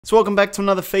So welcome back to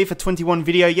another FIFA 21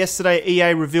 video. Yesterday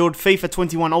EA revealed FIFA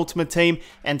 21 Ultimate Team,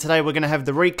 and today we're going to have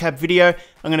the recap video.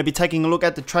 I'm going to be taking a look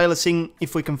at the trailer, seeing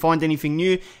if we can find anything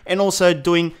new, and also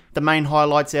doing the main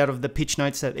highlights out of the pitch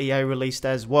notes that EA released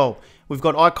as well. We've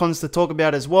got icons to talk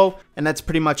about as well, and that's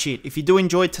pretty much it. If you do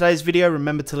enjoy today's video,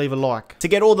 remember to leave a like. To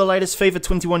get all the latest FIFA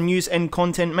 21 news and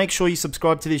content, make sure you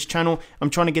subscribe to this channel. I'm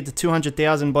trying to get to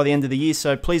 200,000 by the end of the year,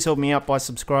 so please help me out by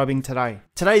subscribing today.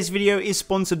 Today's video is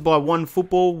sponsored by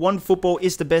OneFootball. OneFootball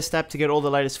is the best app to get all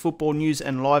the latest football news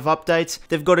and live updates.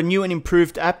 They've got a new and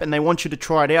improved app, and they want you to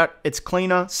try it out. It's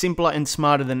cleaner, simpler, and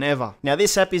smarter than ever. Now,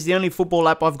 this app is the only football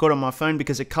app I've got on my phone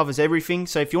because it covers everything.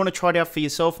 So if you want to try it out for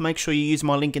yourself, make sure you use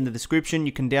my link in the description.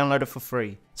 You can download it for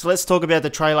free. So let's talk about the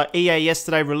trailer. EA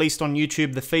yesterday released on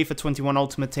YouTube the FIFA 21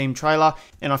 Ultimate Team trailer,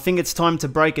 and I think it's time to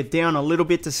break it down a little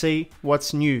bit to see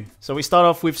what's new. So we start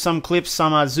off with some clips,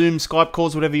 some Zoom, Skype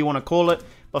calls, whatever you want to call it.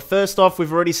 But first off,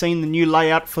 we've already seen the new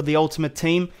layout for the Ultimate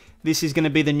Team. This is going to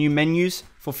be the new menus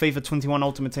for FIFA 21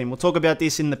 Ultimate Team. We'll talk about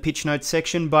this in the pitch notes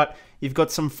section, but you've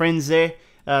got some friends there,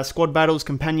 squad battles,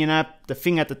 companion app, the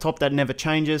thing at the top that never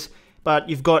changes. But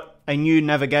you've got a new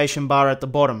navigation bar at the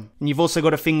bottom. And you've also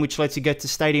got a thing which lets you get to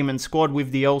stadium and squad with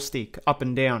the L stick, up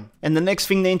and down. And the next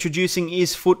thing they're introducing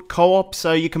is FUT Co-op,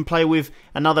 so you can play with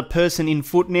another person in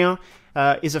FUT now.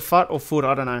 Is it FUT or FUT?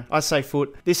 I don't know. I say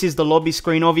FUT. This is the lobby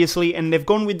screen, obviously, and they've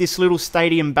gone with this little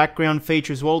stadium background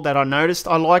feature as well that I noticed.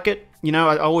 I like it. You know,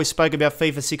 I always spoke about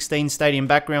FIFA 16 stadium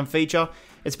background feature.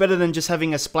 It's better than just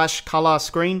having a splash color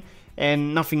screen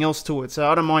and nothing else to it, so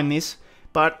I don't mind this.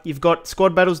 But you've got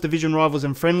squad battles, division rivals,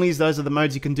 and friendlies. Those are the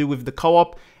modes you can do with the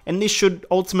co-op. And this should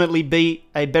ultimately be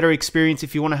a better experience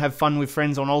if you want to have fun with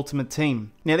friends on Ultimate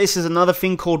Team. Now, this is another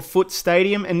thing called FUT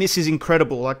Stadium, and this is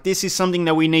incredible. Like, this is something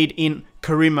that we need in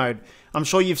career mode. I'm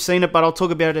sure you've seen it, but I'll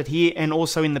talk about it here and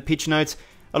also in the pitch notes.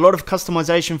 A lot of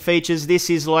customization features. This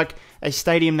is like a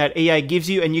stadium that EA gives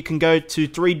you, and you can go to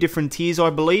 3 different tiers, I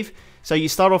believe. So you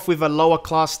start off with a lower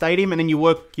class stadium, and then you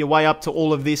work your way up to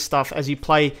all of this stuff as you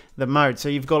play the mode. So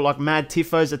you've got like mad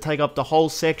tifos that take up the whole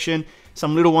section,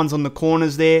 some little ones on the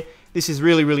corners there. This is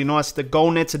really, really nice. The goal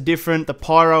nets are different, the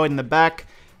pyro in the back.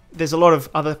 There's a lot of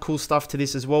other cool stuff to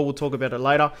this as well. We'll talk about it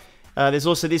later. There's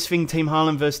also this thing, Team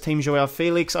Haaland versus Team Joao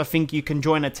Felix. I think you can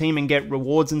join a team and get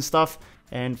rewards and stuff.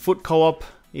 And FUT Co-op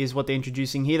is what they're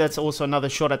introducing here. That's also another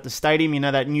shot at the stadium. You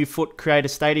know, that new FUT Creator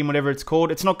Stadium, whatever it's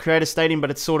called. It's not Creator Stadium, but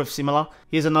it's sort of similar.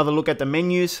 Here's another look at the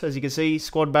menus. As you can see,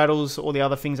 squad battles, all the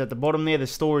other things at the bottom there. The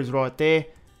store is right there.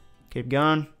 Keep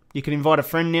going. You can invite a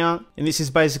friend now. And this is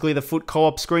basically the FUT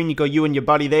Co-op screen. You got you and your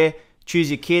buddy there. Choose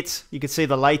your kits. You can see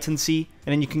the latency.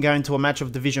 And then you can go into a match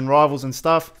of division rivals and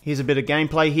stuff. Here's a bit of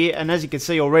gameplay here. And as you can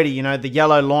see already, you know, the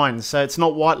yellow lines. So it's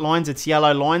not white lines, it's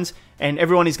yellow lines. And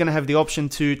everyone is going to have the option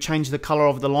to change the color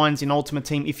of the lines in Ultimate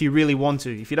Team if you really want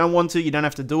to. If you don't want to, you don't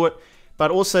have to do it.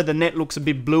 But also the net looks a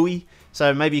bit bluey,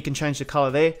 so maybe you can change the color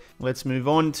there. Let's move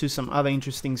on to some other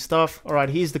interesting stuff. Alright,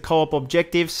 here's the co-op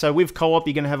objectives. So with co-op,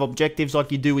 you're going to have objectives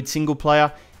like you do with single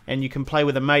player. And you can play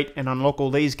with a mate and unlock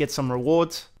all these, get some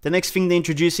rewards. The next thing they're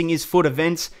introducing is FUT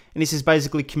events. And this is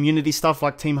basically community stuff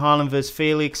like Team Haaland versus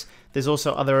Felix. There's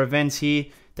also other events here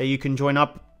that you can join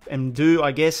up and do,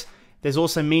 I guess. There's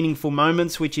also meaningful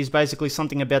moments, which is basically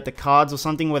something about the cards or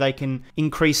something where they can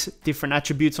increase different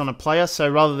attributes on a player. So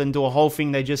rather than do a whole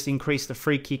thing, they just increase the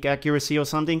free kick accuracy or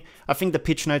something. I think the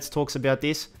pitch notes talks about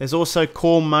this. There's also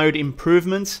core mode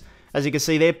improvements. As you can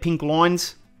see there, pink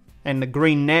lines and the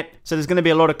green net. So there's going to be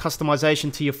a lot of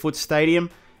customization to your FUT stadium.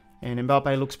 And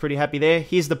Mbappe looks pretty happy there.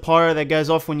 Here's the pyro that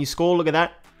goes off when you score. Look at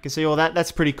that. You can see all that.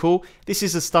 That's pretty cool. This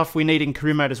is the stuff we need in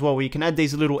career mode as well, where you can add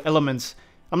these little elements.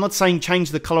 I'm not saying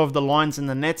change the color of the lines and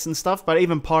the nets and stuff, but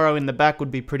even pyro in the back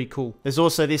would be pretty cool. There's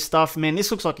also this stuff. Man, this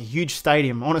looks like a huge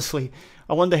stadium, honestly.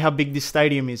 I wonder how big this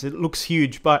stadium is. It looks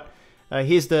huge, but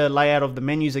here's the layout of the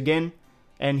menus again.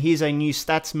 And here's a new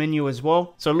stats menu as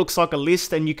well. So it looks like a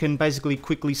list, and you can basically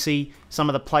quickly see some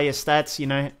of the player stats, you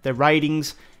know, the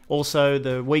ratings, also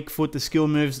the weak foot, the skill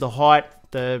moves, the height,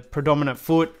 the predominant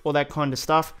foot, all that kind of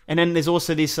stuff. And then there's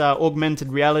also this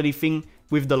augmented reality thing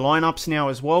with the lineups now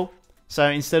as well. So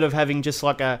instead of having just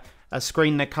like a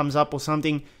screen that comes up or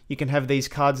something, you can have these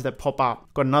cards that pop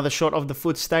up. Got another shot of the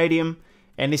FUT Stadium,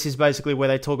 and this is basically where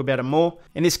they talk about it more.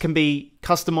 And this can be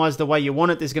customized the way you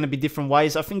want it. There's going to be different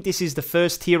ways. I think this is the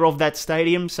first tier of that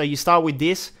stadium. So you start with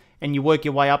this, and you work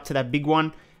your way up to that big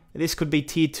one. This could be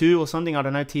tier 2 or something. I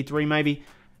don't know, tier 3 maybe.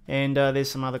 And there's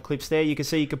some other clips there. You can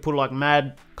see you could put like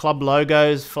mad club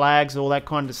logos, flags, all that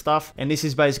kind of stuff. And this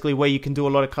is basically where you can do a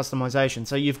lot of customization.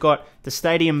 So you've got the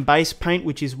stadium base paint,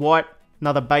 which is white.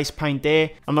 Another base paint there.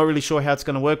 I'm not really sure how it's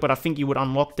going to work, but I think you would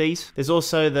unlock these. There's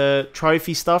also the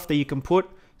trophy stuff that you can put.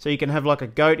 So you can have like a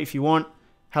goat if you want,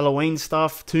 Halloween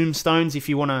stuff, tombstones if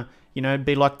you want to, you know,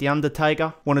 be like the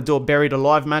Undertaker, want to do a buried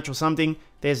alive match or something.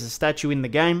 There's a statue in the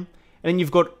game. And then you've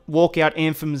got walkout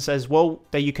anthems as well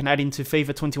that you can add into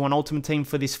FIFA 21 Ultimate Team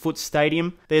for this FUT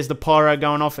Stadium. There's the pyro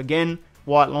going off again,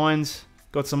 white lines,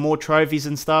 got some more trophies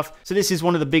and stuff. So this is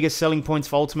one of the biggest selling points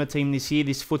for Ultimate Team this year,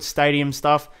 this FUT Stadium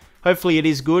stuff. Hopefully it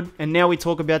is good. And now we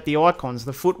talk about the icons,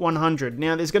 the FUT 100.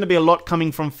 Now there's going to be a lot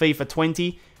coming from FIFA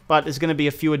 20, but there's going to be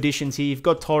a few additions here. You've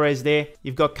got Torres there,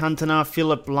 you've got Cantona,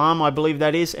 Philip Lahm, I believe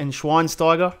that is, and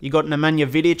Schweinsteiger. You've got Nemanja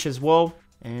Vidic as well,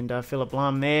 and Philip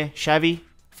Lahm there, Xavi.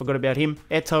 Forgot about him.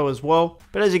 Eto'o as well.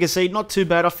 But as you can see, not too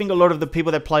bad. I think a lot of the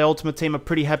people that play Ultimate Team are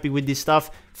pretty happy with this stuff.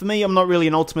 For me, I'm not really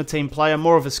an Ultimate Team player.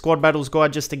 More of a squad battles guy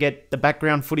just to get the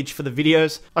background footage for the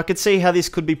videos. I could see how this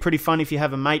could be pretty fun if you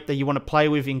have a mate that you want to play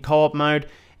with in co-op mode.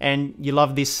 And you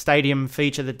love this stadium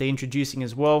feature that they're introducing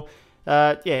as well.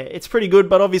 Yeah, it's pretty good,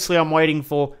 but obviously I'm waiting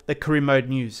for the career mode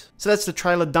news. So that's the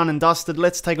trailer done and dusted.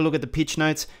 Let's take a look at the pitch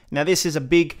notes. Now this is a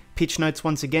big pitch notes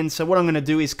once again, so what I'm going to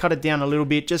do is cut it down a little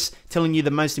bit, just telling you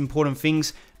the most important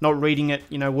things, not reading it,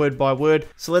 you know, word by word.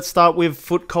 So let's start with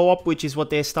FUT Co-op, which is what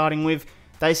they're starting with.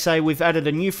 They say we've added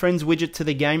a new friends widget to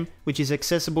the game, which is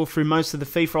accessible through most of the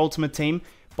FIFA Ultimate Team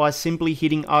by simply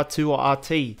hitting R2 or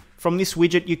RT. From this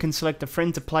widget, you can select a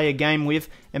friend to play a game with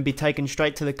and be taken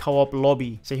straight to the co-op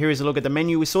lobby. So here is a look at the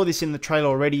menu. We saw this in the trailer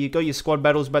already. You got your squad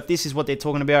battles, but this is what they're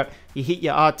talking about. You hit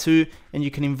your R2 and you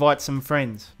can invite some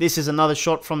friends. This is another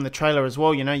shot from the trailer as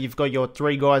well. You know, you've got your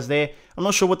 3 guys there. I'm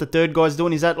not sure what the 3rd guy's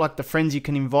doing. Is that like the friends you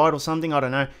can invite or something? I don't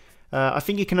know. I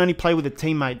think you can only play with a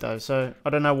teammate though, so I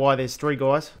don't know why there's 3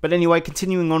 guys. But anyway,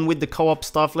 continuing on with the co-op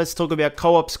stuff, let's talk about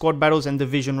co-op, squad battles and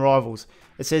division rivals.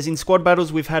 It says in squad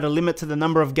battles, we've had a limit to the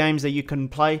number of games that you can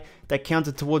play that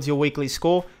counted towards your weekly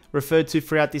score, referred to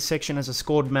throughout this section as a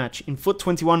scored match. In FUT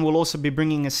 21, we'll also be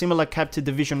bringing a similar cap to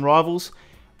division rivals.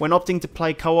 When opting to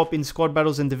play co-op in squad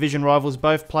battles and division rivals,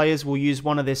 both players will use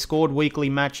one of their scored weekly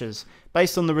matches.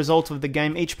 Based on the result of the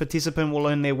game, each participant will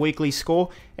earn their weekly score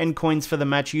and coins for the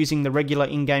match using the regular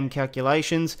in-game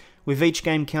calculations, with each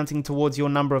game counting towards your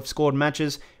number of scored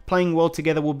matches. Playing well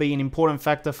together will be an important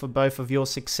factor for both of your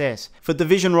success. For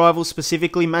division rivals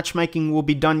specifically, matchmaking will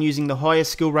be done using the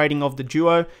highest skill rating of the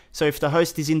duo, so if the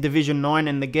host is in Division 9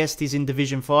 and the guest is in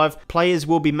Division 5, players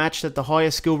will be matched at the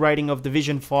highest skill rating of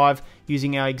Division 5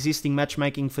 using our existing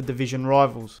matchmaking for division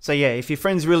rivals. So yeah, if your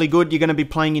friend's really good, you're going to be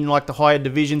playing in like the higher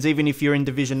divisions, even if you're in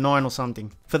Division 9 or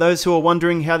something. For those who are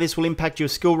wondering how this will impact your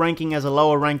skill ranking as a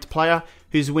lower ranked player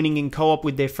who's winning in co-op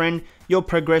with their friend, your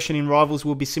progression in rivals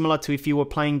will be similar to if you were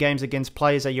playing games against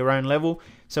players at your own level.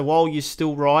 So while you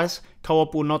still rise,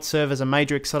 co-op will not serve as a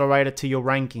major accelerator to your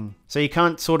ranking. So you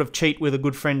can't sort of cheat with a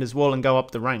good friend as well and go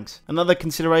up the ranks. Another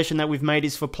consideration that we've made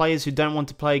is for players who don't want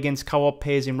to play against co-op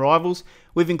pairs in rivals,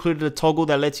 we've included a toggle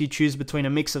that lets you choose between a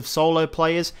mix of solo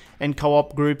players and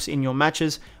co-op groups in your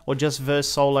matches, or just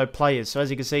versus solo players. So as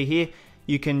you can see here,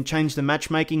 you can change the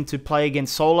matchmaking to play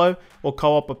against solo or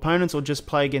co-op opponents, or just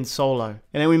play against solo.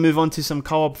 And then we move on to some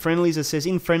co-op friendlies. It says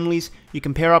in friendlies, you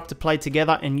can pair up to play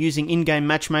together and using in-game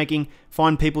matchmaking,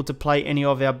 find people to play any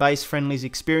of our base friendlies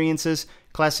experiences,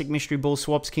 classic mystery ball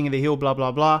swaps, king of the hill, blah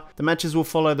blah blah. The matches will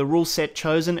follow the rule set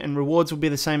chosen and rewards will be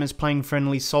the same as playing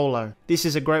friendly solo. This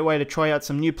is a great way to try out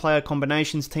some new player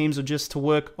combinations, teams, or just to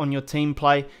work on your team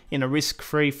play in a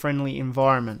risk-free friendly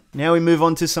environment. Now we move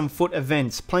on to some FUT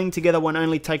events. Playing together won't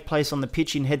only take place on the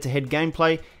pitch in head-to-head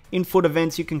gameplay. In FUT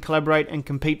events you can collaborate and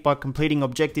compete by completing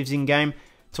objectives in-game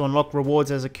to unlock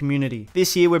rewards as a community.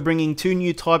 This year we're bringing 2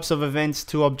 new types of events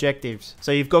to objectives.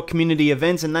 So you've got community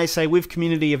events, and they say with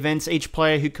community events, each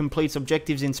player who completes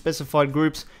objectives in specified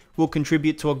groups will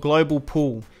contribute to a global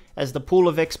pool. As the pool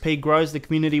of XP grows, the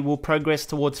community will progress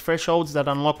towards thresholds that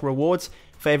unlock rewards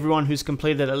for everyone who's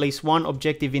completed at least one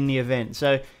objective in the event.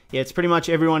 So yeah, it's pretty much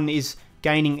everyone is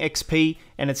gaining XP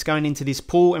and it's going into this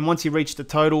pool, and once you reach the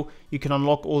total you can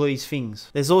unlock all of these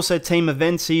things. There's also team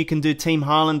events, so you can do Team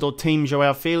Haaland or Team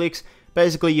Joao Felix.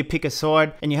 Basically you pick a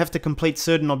side and you have to complete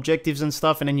certain objectives and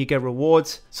stuff, and then you get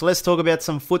rewards. So let's talk about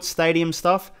some FUT Stadium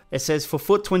stuff. It says for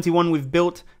FUT 21 we've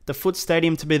built the FUT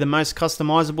Stadium to be the most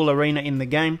customizable arena in the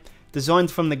game.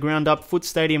 Designed from the ground up, FUT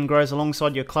Stadium grows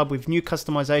alongside your club with new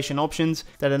customization options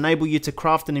that enable you to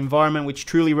craft an environment which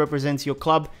truly represents your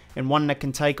club, and one that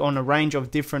can take on a range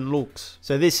of different looks.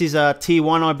 So this is a tier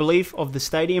 1 I believe of the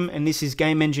stadium, and this is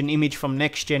game engine image from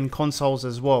next gen consoles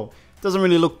as well. Doesn't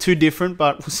really look too different,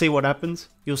 but we'll see what happens.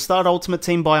 You'll start Ultimate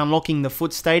Team by unlocking the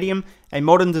FUT Stadium. A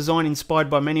modern design inspired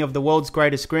by many of the world's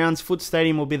greatest grounds, FUT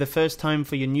Stadium will be the first home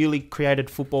for your newly created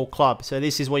football club. So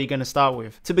this is what you're going to start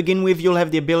with. To begin with, you'll have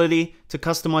the ability to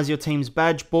customize your team's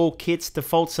badge, ball, kits,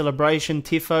 default celebration,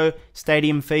 tifo,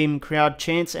 stadium theme, crowd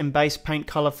chants, and base paint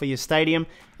color for your stadium.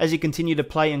 As you continue to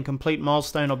play and complete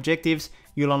milestone objectives,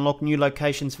 you'll unlock new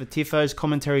locations for tifos,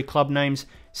 commentary club names,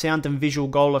 sound and visual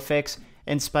goal effects,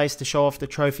 and space to show off the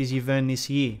trophies you've earned this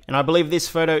year. And I believe this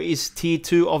photo is tier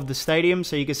 2 of the stadium,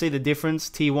 so you can see the difference,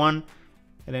 tier 1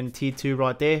 and then tier 2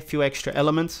 right there, a few extra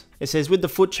elements. It says with the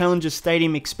FUT Challenges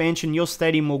Stadium expansion, your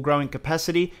stadium will grow in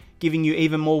capacity, giving you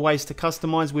even more ways to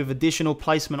customize with additional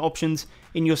placement options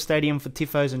in your stadium for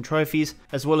tifos and trophies,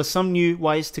 as well as some new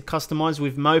ways to customize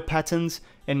with Mo patterns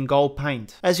and goal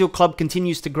paint. As your club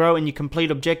continues to grow and you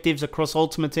complete objectives across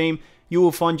Ultimate Team, you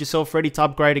will find yourself ready to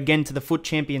upgrade again to the FUT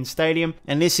Champions Stadium,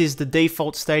 and this is the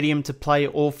default stadium to play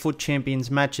all FUT Champions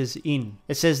matches in.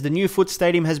 It says the new FUT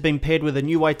Stadium has been paired with a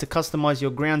new way to customize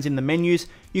your grounds in the menus.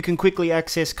 You can quickly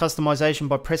access customization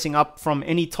by pressing up from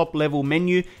any top level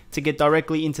menu to get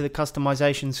directly into the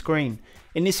customization screen.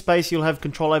 In this space, you'll have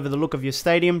control over the look of your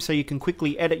stadium, so you can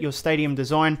quickly edit your stadium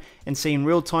design and see in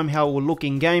real time how it will look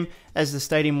in game, as the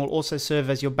stadium will also serve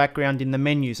as your background in the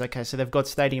menus. Okay, so they've got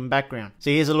stadium background.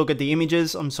 So here's a look at the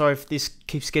images. I'm sorry if this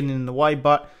keeps getting in the way,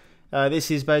 but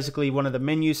this is basically one of the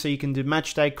menus, so you can do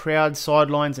match day, crowd,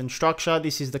 sidelines, and structure.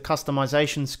 This is the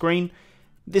customization screen.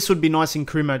 This would be nice in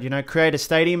crew mode, you know, create a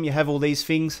stadium, you have all these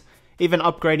things. Even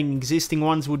upgrading existing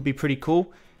ones would be pretty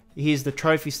cool. Here's the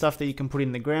trophy stuff that you can put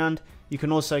in the ground. You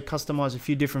can also customize a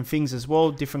few different things as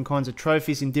well, different kinds of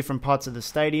trophies in different parts of the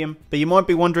stadium. But you might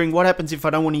be wondering, what happens if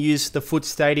I don't want to use the FUT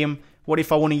Stadium? What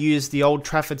if I want to use the Old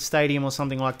Trafford Stadium or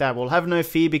something like that? Well, have no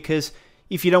fear, because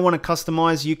if you don't want to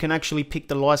customize, you can actually pick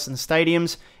the licensed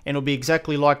stadiums and it'll be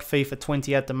exactly like FIFA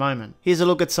 20 at the moment. Here's a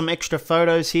look at some extra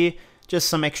photos here. Just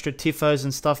some extra tifos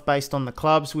and stuff based on the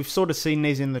clubs. We've sort of seen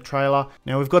these in the trailer.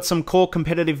 Now we've got some core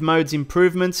competitive modes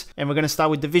improvements, and we're going to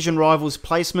start with Division Rivals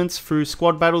placements through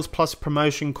squad battles plus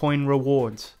promotion coin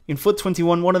rewards. In FUT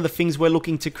 21, one of the things we're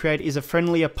looking to create is a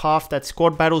friendlier path that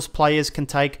squad battles players can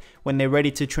take when they're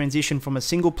ready to transition from a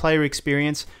single player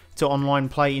experience to online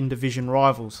play in Division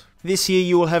Rivals. This year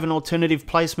you will have an alternative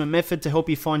placement method to help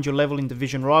you find your level in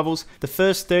Division Rivals. The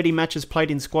first 30 matches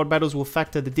played in squad battles will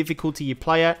factor the difficulty you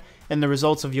play at and the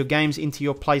results of your games into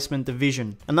your placement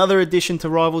division. Another addition to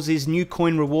Rivals is new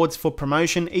coin rewards for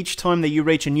promotion. Each time that you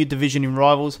reach a new division in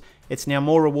Rivals, it's now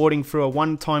more rewarding through a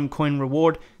one-time coin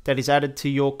reward that is added to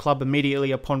your club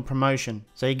immediately upon promotion.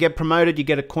 So you get promoted, you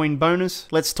get a coin bonus.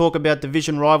 Let's talk about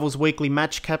Division Rivals weekly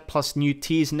match cap plus new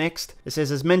tiers next. It says,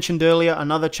 as mentioned earlier,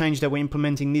 another change that we're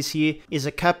implementing this year is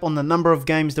a cap on the number of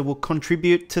games that will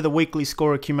contribute to the weekly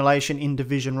score accumulation in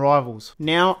Division Rivals.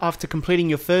 Now, after completing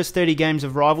your first 30 games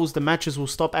of Rivals, the matches will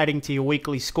stop adding to your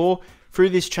weekly score.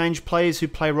 Through this change, players who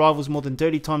play Rivals more than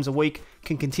 30 times a week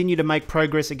can continue to make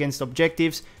progress against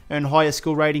objectives, earn higher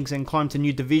skill ratings and climb to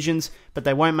new divisions, but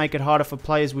they won't make it harder for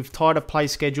players with tighter play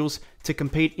schedules to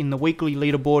compete in the weekly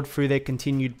leaderboard through their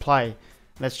continued play.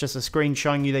 That's just a screen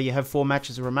showing you that you have 4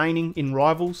 matches remaining in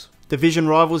Rivals. Division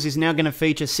Rivals is now going to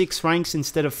feature 6 ranks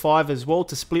instead of 5 as well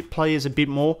to split players a bit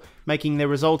more, making their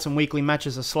results and weekly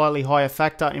matches a slightly higher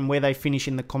factor in where they finish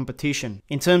in the competition.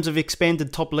 In terms of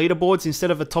expanded top leaderboards, instead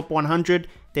of a top 100,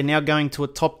 they're now going to a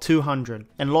top 200.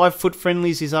 And Live FUT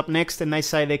Friendlies is up next, and they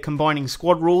say they're combining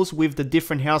squad rules with the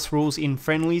different house rules in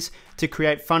friendlies to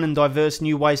create fun and diverse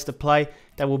new ways to play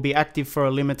that will be active for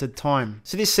a limited time.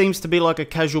 So this seems to be like a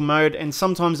casual mode, and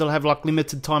sometimes they'll have like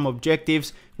limited time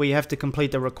objectives where you have to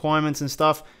complete the requirements and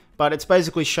stuff, but it's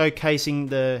basically showcasing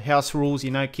the house rules,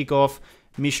 you know, kickoff,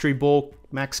 mystery ball,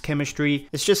 max chemistry.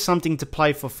 It's just something to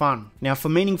play for fun. Now for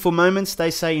meaningful moments, they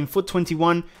say in FUT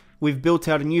 21, we've built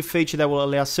out a new feature that will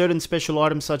allow certain special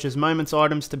items such as moments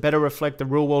items to better reflect the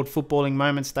real world footballing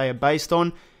moments they are based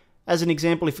on. As an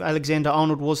example, if Alexander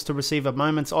Arnold was to receive a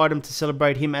moments item to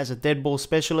celebrate him as a dead ball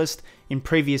specialist in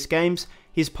previous games,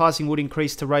 his passing would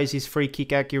increase to raise his free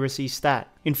kick accuracy stat.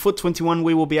 In FUT 21,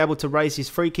 we will be able to raise his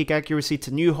free kick accuracy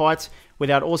to new heights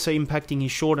without also impacting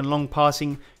his short and long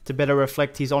passing to better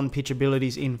reflect his on-pitch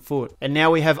abilities in FUT. And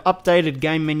now we have updated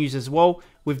game menus as well.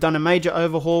 We've done a major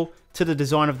overhaul to the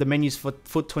design of the menus for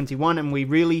FUT 21, and we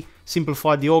really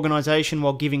simplified the organisation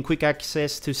while giving quick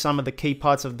access to some of the key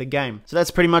parts of the game. So that's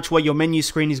pretty much what your menu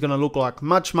screen is going to look like.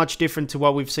 Much different to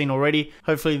what we've seen already.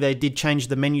 Hopefully they did change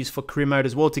the menus for career mode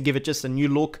as well to give it just a new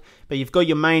look. But you've got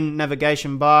your main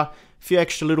navigation bar, a few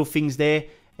extra little things there,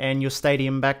 and your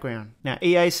stadium background. Now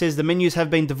EA says the menus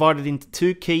have been divided into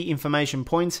 2 key information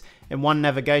points and 1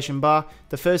 navigation bar.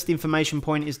 The first information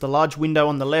point is the large window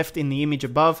on the left in the image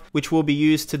above, which will be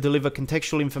used to deliver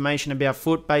contextual information about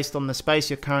FUT based on the space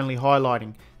you're currently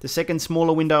highlighting. The second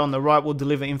smaller window on the right will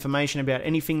deliver information about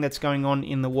anything that's going on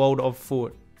in the world of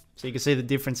FUT. So you can see the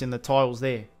difference in the tiles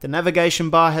there. The navigation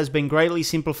bar has been greatly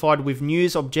simplified with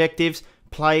news, objectives,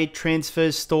 play,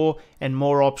 transfers, store, and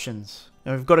more options.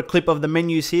 Now we've got a clip of the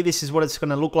menus here. This is what it's going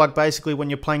to look like basically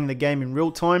when you're playing the game in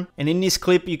real time. And in this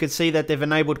clip you can see that they've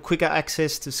enabled quicker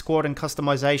access to squad and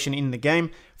customization in the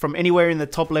game. From anywhere in the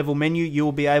top level menu you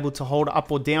will be able to hold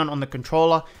up or down on the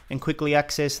controller and quickly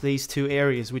access these 2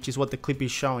 areas, which is what the clip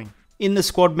is showing. In the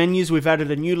squad menus we've added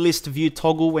a new list view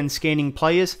toggle when scanning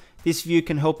players. This view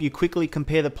can help you quickly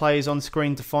compare the players on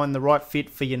screen to find the right fit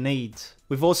for your needs.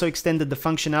 We've also extended the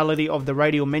functionality of the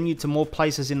radial menu to more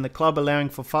places in the club, allowing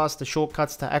for faster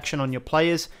shortcuts to action on your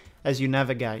players as you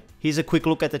navigate. Here's a quick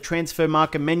look at the transfer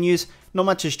market menus. Not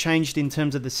much has changed in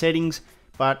terms of the settings,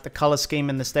 but the color scheme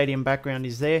and the stadium background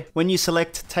is there. When you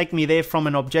select Take Me There from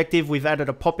an objective, we've added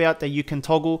a pop-out that you can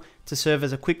toggle to serve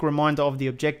as a quick reminder of the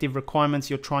objective requirements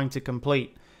you're trying to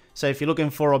complete. So if you're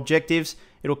looking for objectives,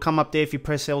 it'll come up there if you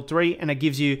press L3 and it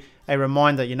gives you a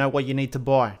reminder, you know what you need to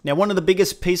buy. Now one of the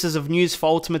biggest pieces of news for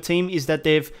Ultimate Team is that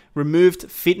they've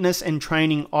removed fitness and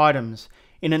training items.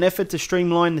 In an effort to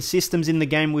streamline the systems in the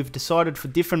game, we've decided for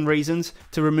different reasons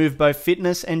to remove both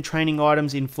fitness and training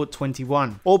items in FUT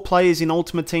 21. All players in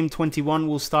Ultimate Team 21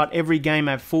 will start every game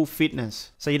at full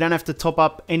fitness, so you don't have to top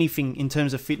up anything in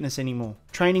terms of fitness anymore.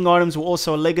 Training items were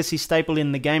also a legacy staple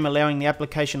in the game, allowing the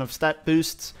application of stat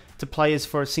boosts to players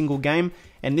for a single game,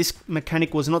 and this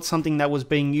mechanic was not something that was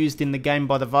being used in the game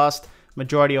by the vast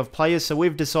majority of players, so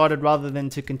we've decided rather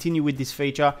than to continue with this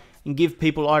feature and give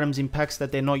people items in packs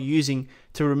that they're not using,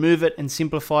 to remove it and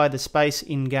simplify the space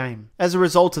in game. As a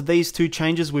result of these 2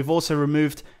 changes, we've also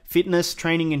removed fitness,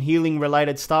 training and healing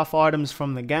related staff items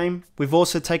from the game. We've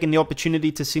also taken the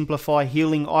opportunity to simplify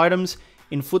healing items.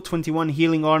 In FUT 21,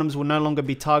 healing items will no longer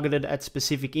be targeted at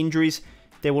specific injuries.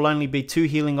 There will only be 2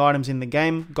 healing items in the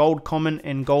game, gold common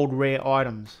and gold rare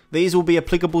items. These will be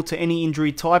applicable to any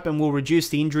injury type and will reduce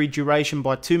the injury duration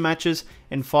by 2 matches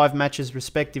and 5 matches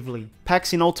respectively.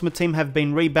 Packs in Ultimate Team have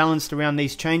been rebalanced around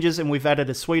these changes, and we've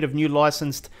added a suite of new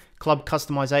licensed club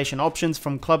customization options,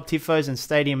 from club tifos and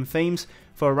stadium themes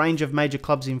for a range of major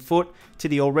clubs in FUT to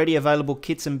the already available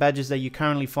kits and badges that you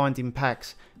currently find in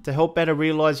packs. To help better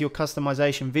realize your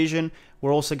customization vision,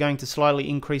 we're also going to slightly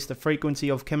increase the frequency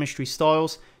of chemistry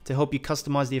styles to help you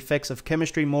customize the effects of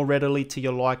chemistry more readily to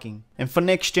your liking. And for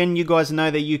next gen, you guys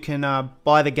know that you can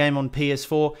buy the game on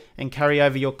PS4 and carry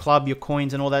over your club, your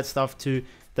coins and all that stuff to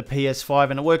the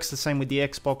PS5, and it works the same with the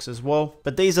Xbox as well.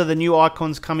 But these are the new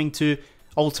icons coming to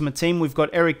Ultimate Team. We've got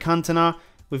Eric Cantona,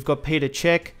 we've got Peter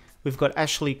Cech, we've got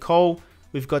Ashley Cole,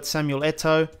 we've got Samuel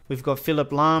Eto'o, we've got Philipp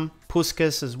Lahm,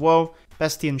 Puskas as well,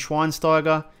 Bastian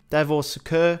Schweinsteiger, Davor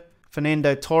Suker,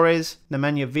 Fernando Torres,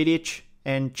 Nemanja Vidic,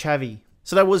 and Xavi.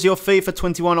 So that was your FIFA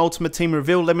 21 Ultimate Team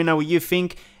reveal. Let me know what you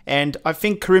think. And I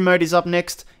think career mode is up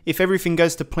next. If everything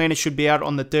goes to plan, it should be out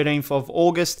on the 13th of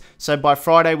August. So by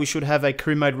Friday, we should have a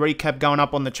career mode recap going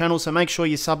up on the channel. So make sure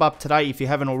you sub up today if you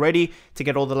haven't already to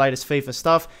get all the latest FIFA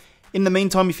stuff. In the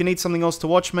meantime, if you need something else to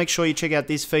watch, make sure you check out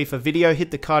this FIFA video.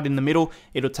 Hit the card in the middle.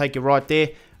 It'll take you right there.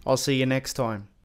 I'll see you next time.